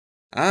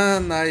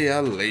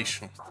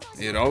Annihilation.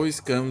 It always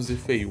comes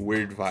with a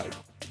weird vibe.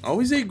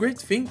 Always a great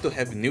thing to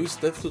have new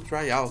stuff to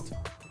try out.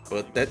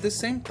 But at the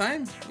same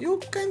time, you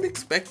kinda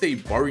expect a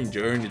boring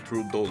journey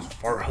through those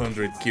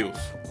 400 kills.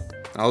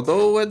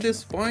 Although at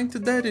this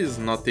point that is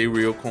not a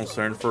real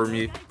concern for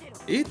me.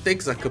 It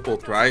takes a couple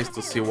tries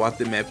to see what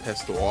the map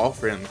has to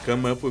offer and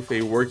come up with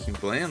a working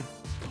plan.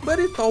 But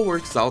it all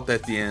works out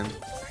at the end.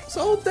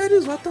 So that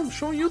is what I'm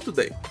showing you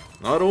today.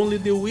 Not only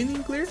the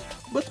winning clear,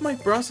 but my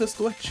process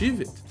to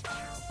achieve it.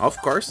 Of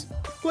course,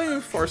 playing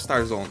with 4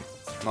 stars only.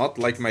 Not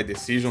like my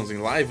decisions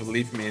in life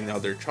leave me any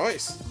other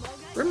choice.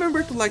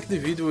 Remember to like the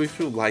video if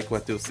you like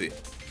what you see.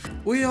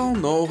 We all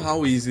know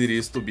how easy it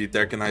is to beat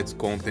Arknights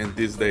content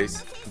these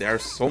days. There are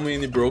so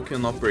many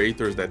broken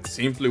operators that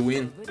simply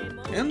win.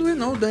 And we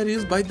know that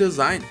is by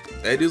design.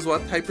 That is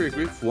what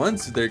Hypergrip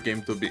wants their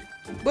game to be.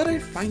 But I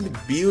find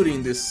beauty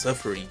in this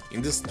suffering,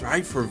 in this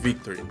strive for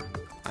victory.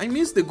 I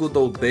miss the good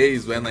old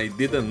days when I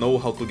didn't know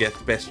how to get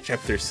past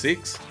chapter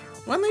 6.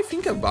 When I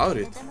think about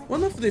it,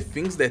 one of the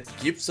things that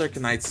keeps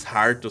Arknights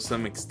hard to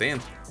some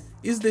extent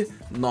is the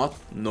not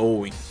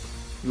knowing.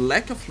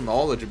 Lack of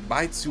knowledge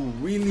bites you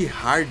really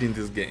hard in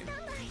this game.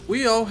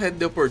 We all had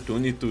the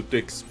opportunity to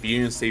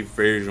experience a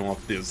version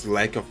of this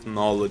lack of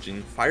knowledge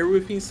in Fire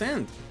Within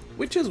Sand,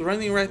 which is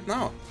running right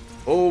now.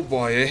 Oh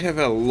boy, I have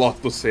a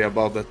lot to say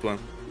about that one,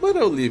 but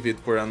I'll leave it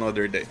for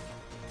another day.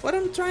 What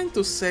I'm trying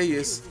to say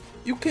is,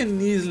 you can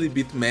easily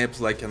beat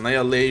maps like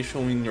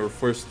Annihilation in your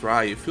first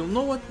try if you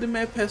know what the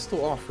map has to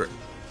offer.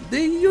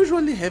 They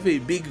usually have a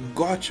big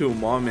gotcha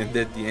moment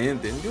at the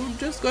end and you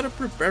just gotta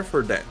prepare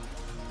for that.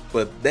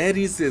 But that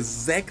is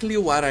exactly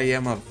what I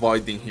am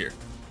avoiding here.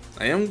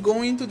 I am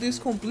going into this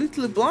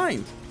completely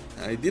blind.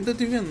 I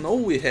didn't even know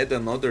we had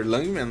another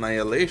Lungmen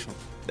Annihilation.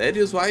 That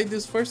is why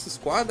this first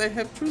squad I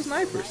have 3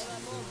 snipers.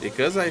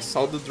 Because I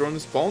saw the drone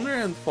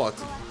spawner and thought,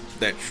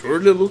 that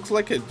surely looks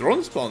like a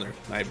drone spawner,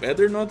 I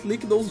better not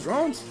leak those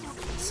drones.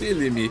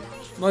 Silly me,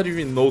 not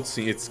even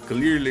noticing it's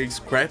clearly a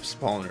scrap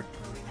spawner.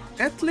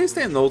 At least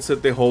I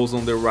noticed the holes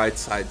on the right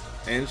side,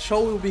 and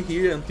Shaw will be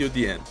here until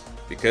the end,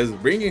 because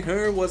bringing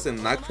her was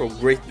an actual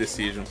great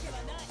decision.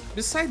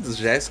 Besides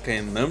Jessica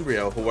and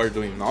Umbria who are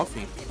doing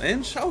nothing,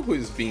 and Shaw who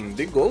is being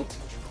the GOAT,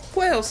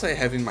 who else I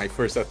have in my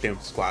first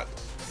attempt squad?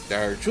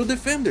 There are 2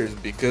 defenders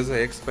because I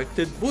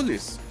expected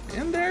bullies,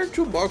 and there are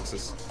 2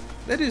 boxes.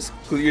 That is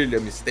clearly a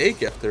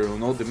mistake after you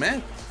know the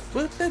map,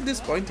 but at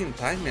this point in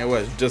time I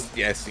was just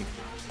guessing.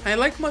 I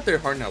like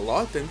Matterhorn a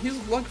lot and his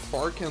block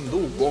 4 can do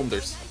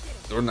wonders.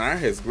 Dornar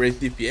has great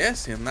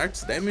DPS and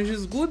Art's damage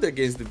is good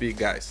against the big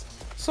guys,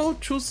 so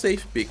 2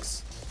 safe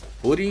picks.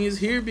 Pudding is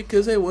here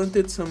because I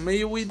wanted some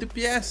AoE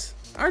DPS,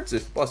 Arts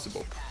if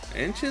possible,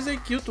 and she's a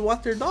cute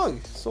water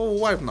dog, so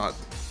why not?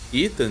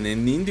 Ethan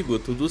and Indigo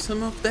to do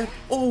some of that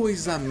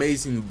always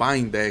amazing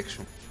bind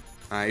action.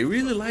 I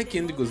really like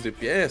Indigo's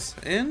DPS,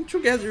 and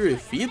together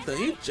with Ethan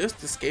it just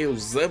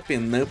scales up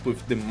and up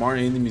with the more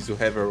enemies you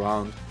have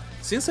around.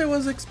 Since I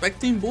was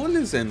expecting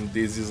bullies and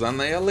this is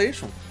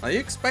Annihilation, I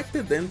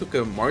expected them to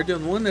come more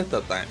than 1 at a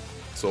time,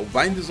 so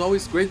bind is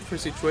always great for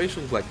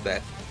situations like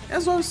that,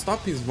 as well as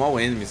stopping small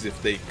enemies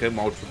if they come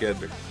all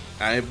together.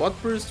 I bought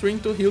String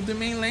to heal the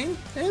main lane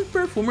and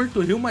Perfumer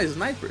to heal my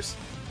snipers.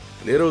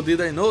 Little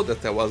did I know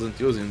that I wasn't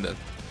using that.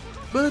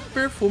 But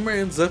Perfumer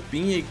ends up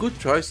being a good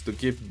choice to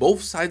keep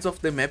both sides of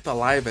the map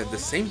alive at the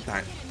same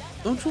time.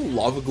 Don't you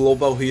love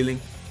global healing?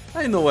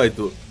 I know I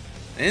do.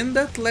 And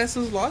that last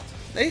slot,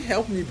 a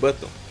help me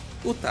button,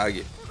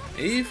 Utage.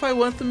 If I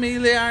want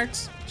melee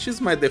arts,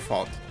 she's my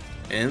default.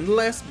 And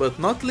last but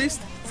not least,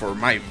 for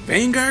my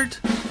Vanguard,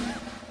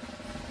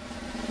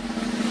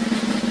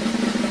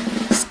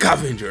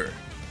 Scavenger.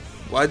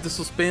 Why the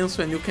suspense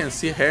when you can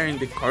see her in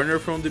the corner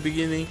from the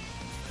beginning?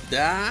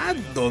 I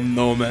don't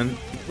know, man,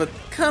 but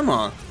come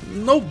on,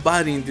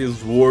 nobody in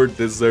this world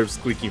deserves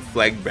clicking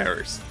flag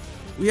bearers.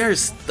 We are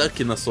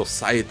stuck in a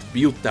society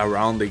built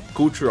around a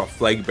culture of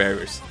flag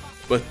bearers,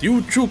 but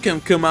you too can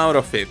come out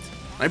of it.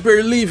 I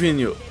believe in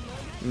you.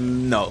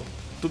 No,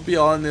 to be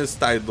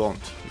honest, I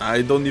don't.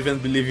 I don't even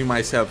believe in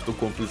myself to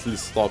completely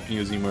stop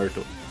using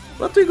Myrtle.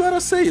 But we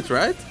gotta say it,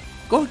 right?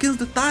 Go against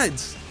the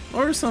tides,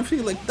 or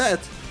something like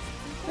that.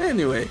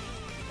 Anyway.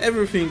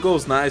 Everything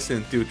goes nice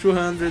until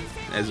 200,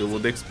 as you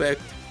would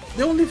expect.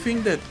 The only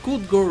thing that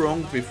could go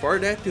wrong before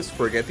that is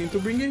forgetting to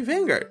bring a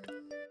Vanguard.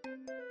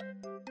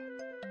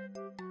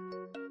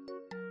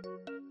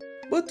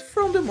 But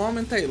from the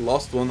moment I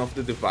lost one of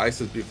the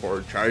devices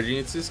before charging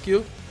its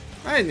skill,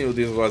 I knew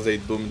this was a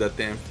doomed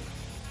attempt.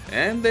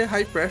 And the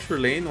high pressure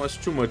lane was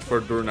too much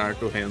for Dornar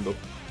to handle.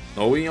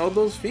 Knowing all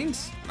those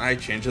things, I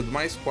changed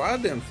my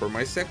squad and for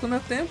my second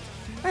attempt,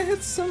 I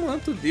had someone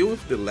to deal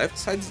with the left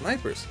side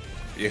snipers.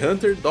 The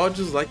hunter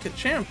dodges like a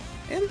champ,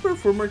 and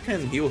Perfumer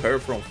can heal her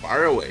from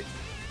far away.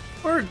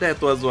 Or that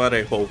was what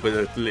I hoped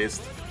at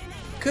least.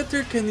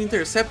 Cutter can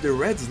intercept the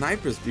red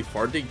snipers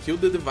before they kill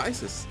the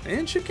devices,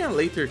 and she can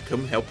later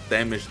come help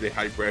damage the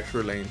high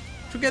pressure lane,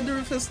 together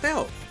with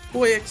Estelle,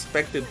 who I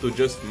expected to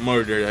just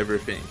murder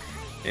everything.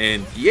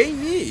 And yay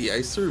me,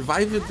 I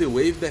survived the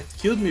wave that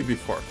killed me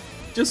before.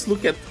 Just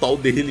look at all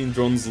the healing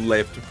drones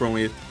left from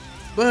it.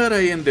 But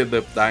I ended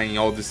up dying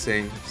all the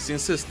same,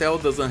 since Estelle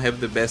doesn't have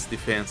the best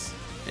defense.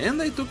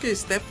 And I took a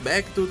step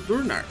back to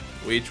Durnar,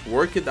 which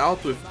worked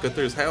out with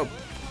Cutter's help.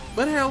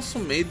 But I also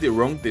made the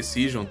wrong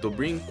decision to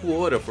bring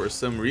Quora for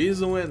some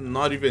reason and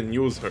not even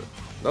use her.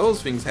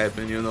 Those things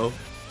happen, you know.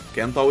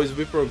 Can't always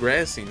be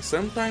progressing,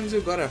 sometimes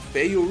you gotta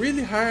fail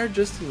really hard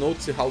just to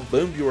notice how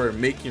dumb you are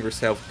making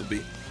yourself to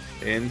be.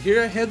 And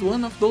here I had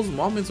one of those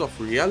moments of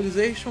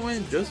realization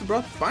and just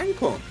brought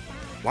Pinecone.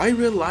 Why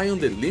rely on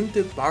the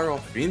limited power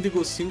of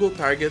Indigo's single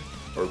target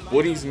or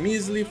Pudding's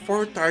measly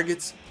 4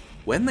 targets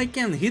when I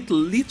can hit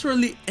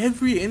literally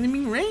every enemy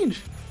in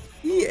range?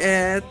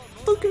 Yeah, it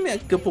took me a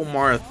couple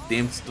more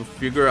attempts to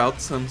figure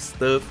out some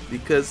stuff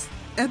because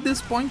at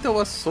this point I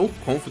was so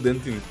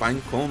confident in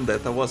Pinecone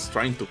that I was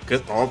trying to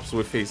cut orbs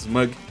with a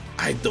smug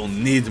 "I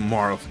don't need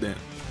more of them",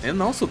 and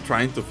also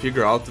trying to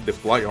figure out to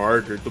deploy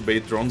order to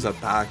bait drones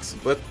attacks,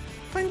 but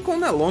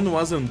Pinecone alone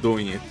wasn't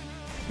doing it.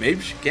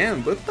 Maybe she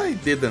can, but I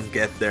didn't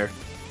get there.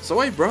 So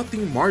I brought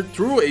in more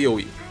true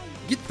AoE,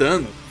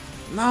 Gitano.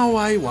 Now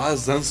I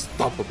was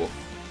unstoppable.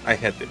 I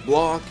had the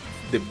block,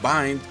 the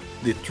bind,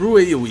 the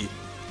true AoE,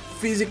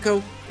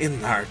 physical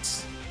and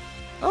arts.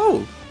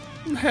 Oh,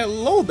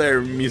 hello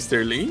there,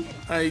 Mr. Lin.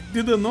 I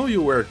didn't know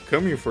you were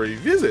coming for a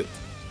visit.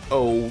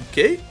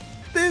 Okay,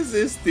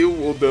 this still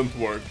wouldn't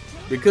work,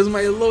 because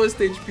my lowest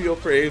HP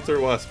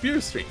operator was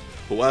Pierstring,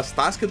 who was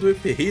tasked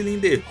with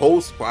healing the whole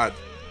squad.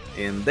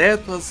 And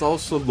that was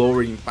also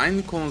lowering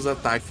Pinecone's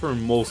attack for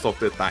most of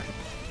the time.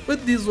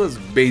 But this was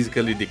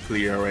basically the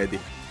clear already.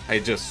 I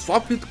just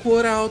swapped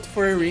Quora out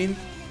for Irene,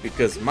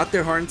 because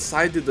Matterhorn's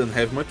side didn't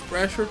have much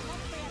pressure,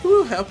 who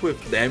will help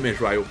with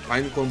damage while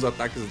Pinecone's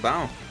attack is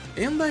down,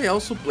 and I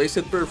also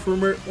placed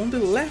Perfumer on the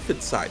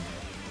left side.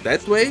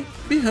 That way,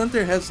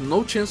 B-Hunter has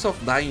no chance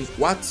of dying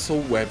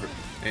whatsoever,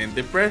 and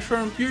the pressure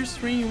on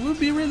Pierstring will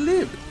be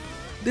relieved.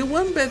 The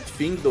one bad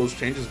thing those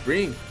changes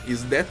bring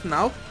is that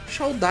now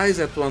Shaw dies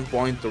at one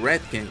point to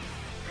Red King,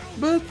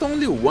 but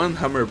only one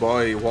Hammer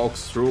Boy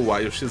walks through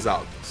while she's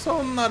out,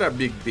 so not a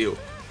big deal.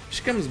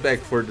 She comes back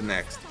for the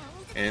next.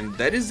 And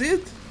that is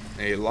it.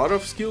 A lot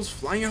of skills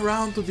flying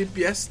around to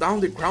DPS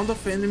down the crowd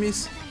of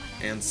enemies,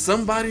 and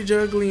somebody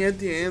juggling at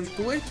the end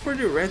to wait for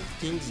the Red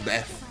King's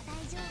death.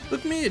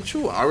 Took me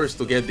 2 hours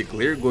to get the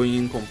clear going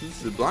in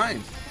completely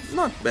blind,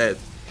 not bad.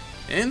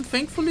 And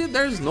thankfully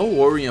there's no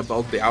worrying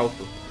about the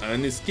auto,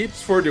 and it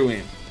skips for the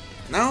win.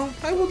 Now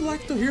I would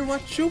like to hear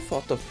what you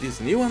thought of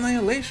this new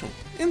Annihilation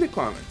in the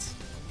comments.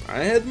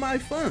 I had my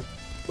fun,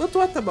 but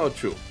what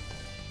about you?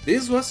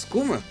 This was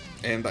Kuma,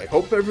 and I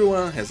hope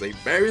everyone has a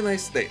very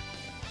nice day.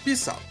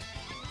 Peace out.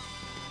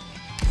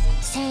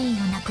 誠意を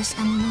なくし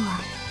た者は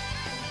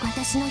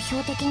私の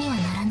標的には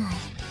ならな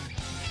い。